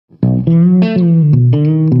Hello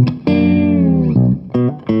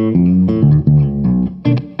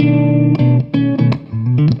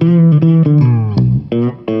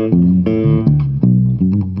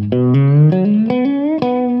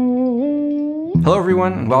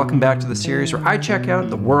everyone, and welcome back to the series where I check out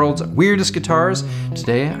the world's weirdest guitars.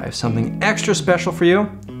 Today I have something extra special for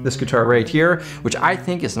you. This guitar right here, which I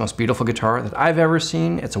think is the most beautiful guitar that I've ever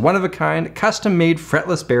seen. It's a one-of-a-kind, custom-made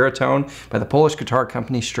fretless baritone by the Polish guitar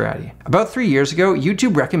company Stradi. About 3 years ago,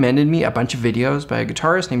 YouTube recommended me a bunch of videos by a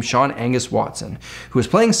guitarist named Sean Angus Watson, who was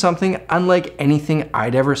playing something unlike anything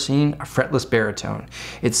I'd ever seen, a fretless baritone.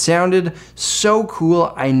 It sounded so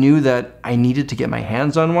cool, I knew that I needed to get my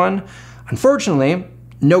hands on one. Unfortunately,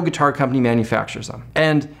 no guitar company manufactures them.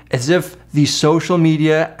 And as if the social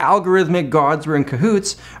media algorithmic gods were in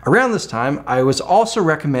cahoots, around this time, I was also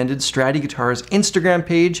recommended Stradi Guitar's Instagram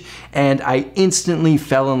page, and I instantly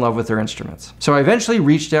fell in love with their instruments. So I eventually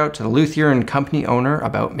reached out to the luthier and company owner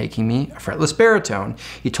about making me a fretless baritone.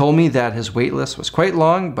 He told me that his wait list was quite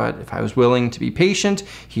long, but if I was willing to be patient,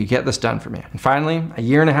 he could get this done for me. And finally, a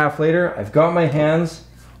year and a half later, I've got my hands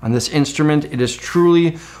on this instrument. It is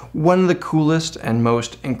truly one of the coolest and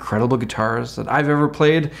most incredible guitars that I've ever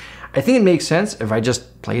played. I think it makes sense if I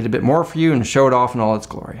just play it a bit more for you and show it off in all its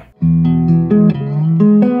glory.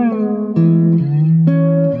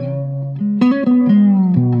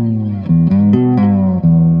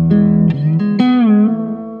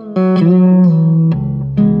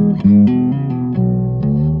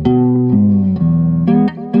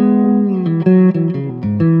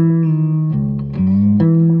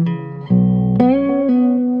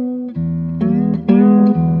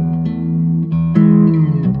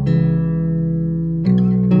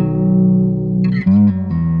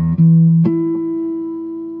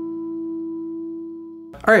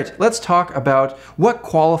 All right, let's talk about what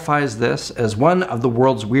qualifies this as one of the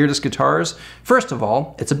world's weirdest guitars. First of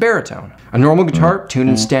all, it's a baritone. A normal guitar tuned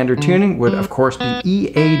in standard tuning would of course be E,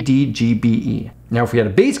 A, D, G, B, E. Now if we had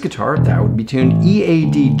a bass guitar, that would be tuned E, A,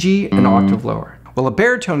 D, G, an octave lower. Well, a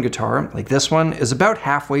baritone guitar, like this one, is about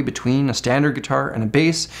halfway between a standard guitar and a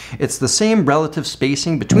bass. It's the same relative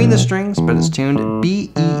spacing between the strings, but it's tuned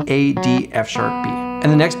B, E, A, D, F sharp, B.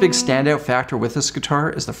 And the next big standout factor with this guitar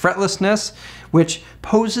is the fretlessness, which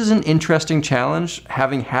poses an interesting challenge.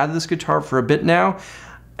 Having had this guitar for a bit now,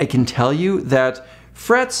 I can tell you that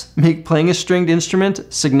frets make playing a stringed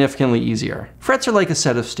instrument significantly easier. Frets are like a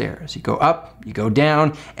set of stairs. You go up, you go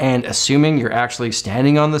down, and assuming you're actually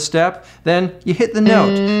standing on the step, then you hit the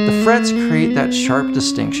note. The frets create that sharp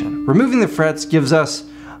distinction. Removing the frets gives us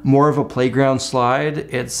more of a playground slide.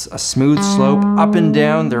 It's a smooth slope up and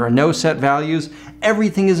down. There are no set values.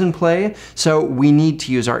 Everything is in play, so we need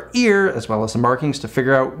to use our ear as well as the markings to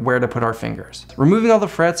figure out where to put our fingers. Removing all the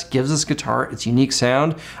frets gives this guitar its unique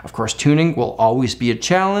sound. Of course, tuning will always be a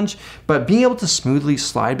challenge, but being able to smoothly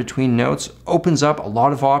slide between notes opens up a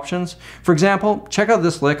lot of options. For example, check out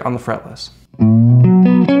this lick on the fretless.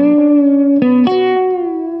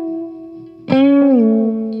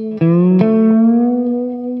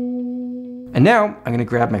 And now I'm going to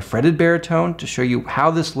grab my fretted baritone to show you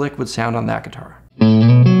how this lick would sound on that guitar.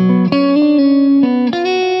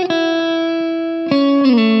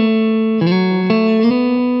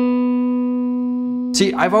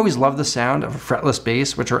 See, I've always loved the sound of a fretless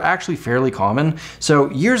bass, which are actually fairly common. So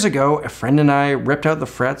years ago, a friend and I ripped out the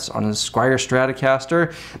frets on his Squier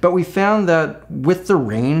Stratocaster, but we found that with the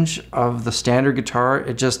range of the standard guitar,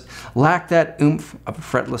 it just lacked that oomph of a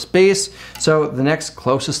fretless bass. So the next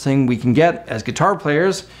closest thing we can get as guitar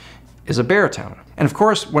players is a baritone. And of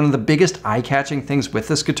course, one of the biggest eye-catching things with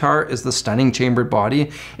this guitar is the stunning chambered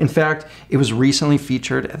body. In fact, it was recently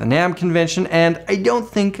featured at the NAMM convention, and I don't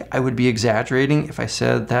think I would be exaggerating if I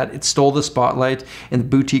said that it stole the spotlight in the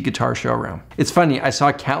boutique guitar showroom. It's funny, I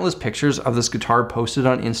saw countless pictures of this guitar posted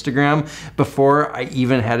on Instagram before I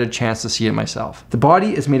even had a chance to see it myself. The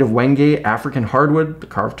body is made of Wenge African hardwood, the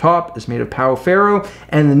carved top is made of Pau Ferro,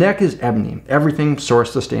 and the neck is ebony, everything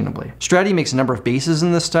sourced sustainably. Stradi makes a number of basses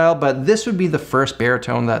in this style, but this would be the first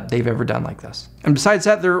baritone that they've ever done like this. And besides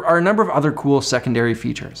that, there are a number of other cool secondary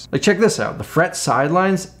features. Like check this out, the fret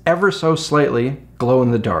sidelines ever so slightly glow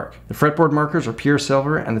in the dark. The fretboard markers are pure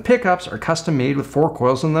silver, and the pickups are custom made with 4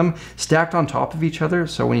 coils in them, stacked on top of each other,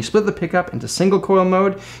 so when you split the pickup into single coil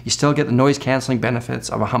mode, you still get the noise canceling benefits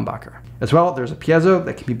of a humbucker. As well, there's a piezo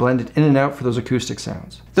that can be blended in and out for those acoustic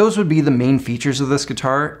sounds. Those would be the main features of this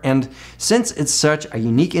guitar, and since it's such a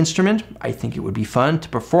unique instrument, I think it would be fun to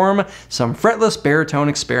perform some fretless baritone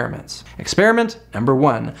experiments. Experiment number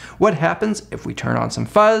 1, what happens if we turn on some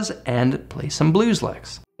fuzz and play some blues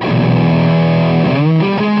licks?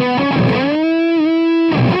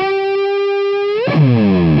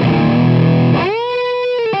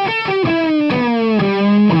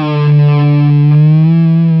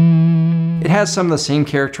 has some of the same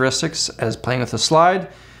characteristics as playing with a slide,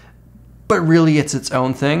 but really it's its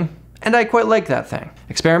own thing, and I quite like that thing.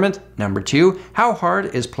 Experiment number 2, how hard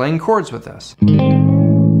is playing chords with this?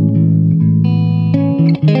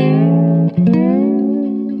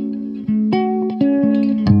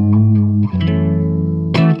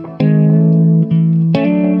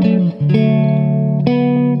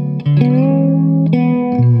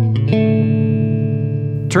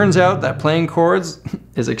 Turns out that playing chords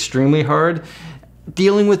is extremely hard.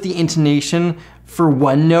 Dealing with the intonation for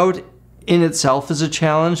one note in itself is a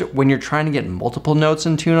challenge when you're trying to get multiple notes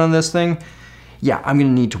in tune on this thing. Yeah, I'm gonna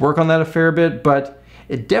need to work on that a fair bit, but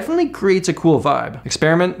it definitely creates a cool vibe.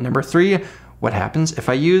 Experiment number 3, what happens if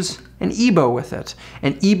I use an ebow with it?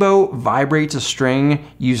 An ebow vibrates a string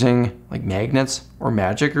using like magnets or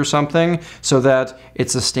magic or something so that it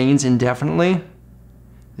sustains indefinitely.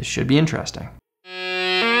 This should be interesting.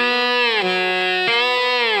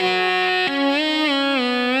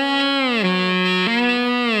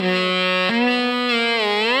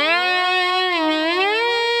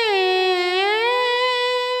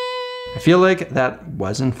 I feel like that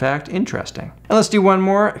was in fact interesting. And let's do one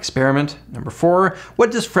more. Experiment number 4.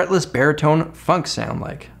 What does fretless baritone funk sound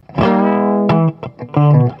like?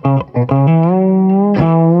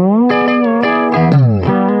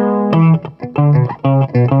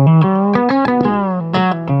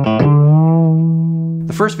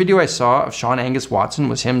 The first video I saw of Sean Angus Watson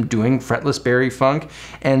was him doing fretless Bari funk,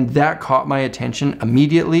 and that caught my attention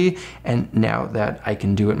immediately. And now that I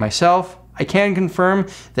can do it myself, I can confirm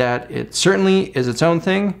that it certainly is its own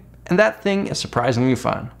thing, and that thing is surprisingly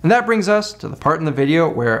fun. And that brings us to the part in the video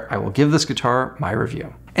where I will give this guitar my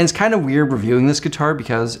review. And it's kind of weird reviewing this guitar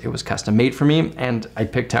because it was custom made for me and I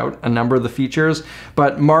picked out a number of the features,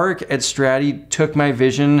 but Mark at Stradi took my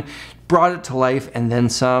vision, brought it to life, and then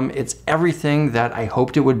some. It's everything that I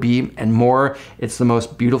hoped it would be and more. It's the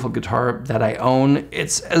most beautiful guitar that I own.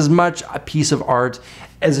 It's as much a piece of art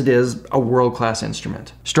as it is a world-class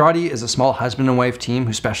instrument. Stradi is a small husband and wife team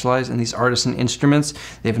who specialize in these artisan instruments.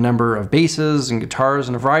 They have a number of basses and guitars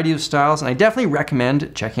and a variety of styles, and I definitely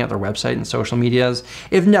recommend checking out their website and social medias,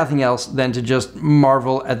 if nothing else than to just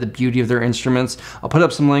marvel at the beauty of their instruments. I'll put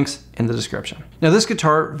up some links in the description. Now this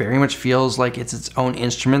guitar very much feels like it's its own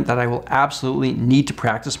instrument that I will absolutely need to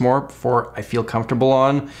practice more before I feel comfortable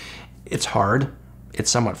on. It's hard. It's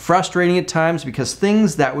somewhat frustrating at times because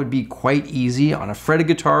things that would be quite easy on a fretted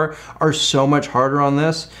guitar are so much harder on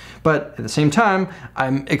this, but at the same time,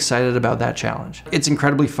 I'm excited about that challenge. It's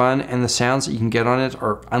incredibly fun, and the sounds that you can get on it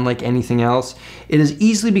are unlike anything else. It has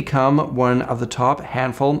easily become one of the top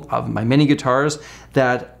handful of my mini guitars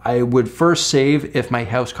that I would first save if my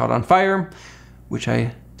house caught on fire, which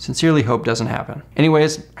I sincerely hope doesn't happen.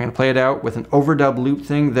 Anyways, I'm gonna play it out with an overdub loop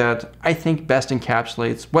thing that I think best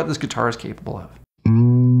encapsulates what this guitar is capable of.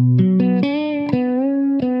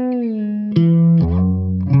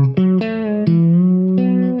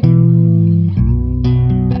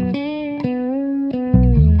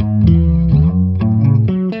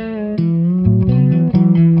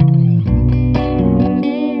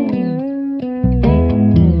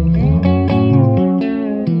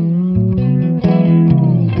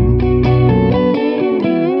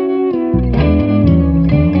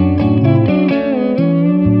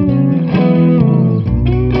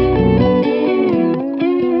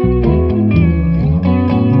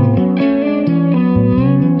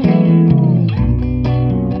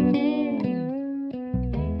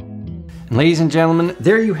 Ladies and gentlemen,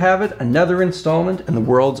 there you have it, another installment in the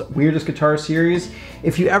world's weirdest guitar series.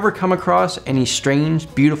 If you ever come across any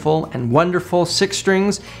strange, beautiful, and wonderful 6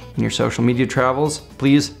 strings in your social media travels,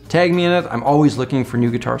 please tag me in it. I'm always looking for new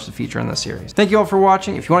guitars to feature in this series. Thank you all for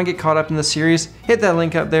watching. If you want to get caught up in this series, hit that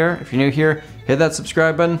link up there. If you're new here, hit that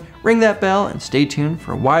subscribe button, ring that bell, and stay tuned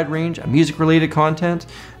for a wide range of music-related content.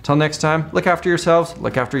 Until next time, look after yourselves,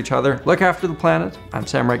 look after each other, look after the planet. I'm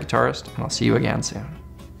Samurai Guitarist, and I'll see you again soon.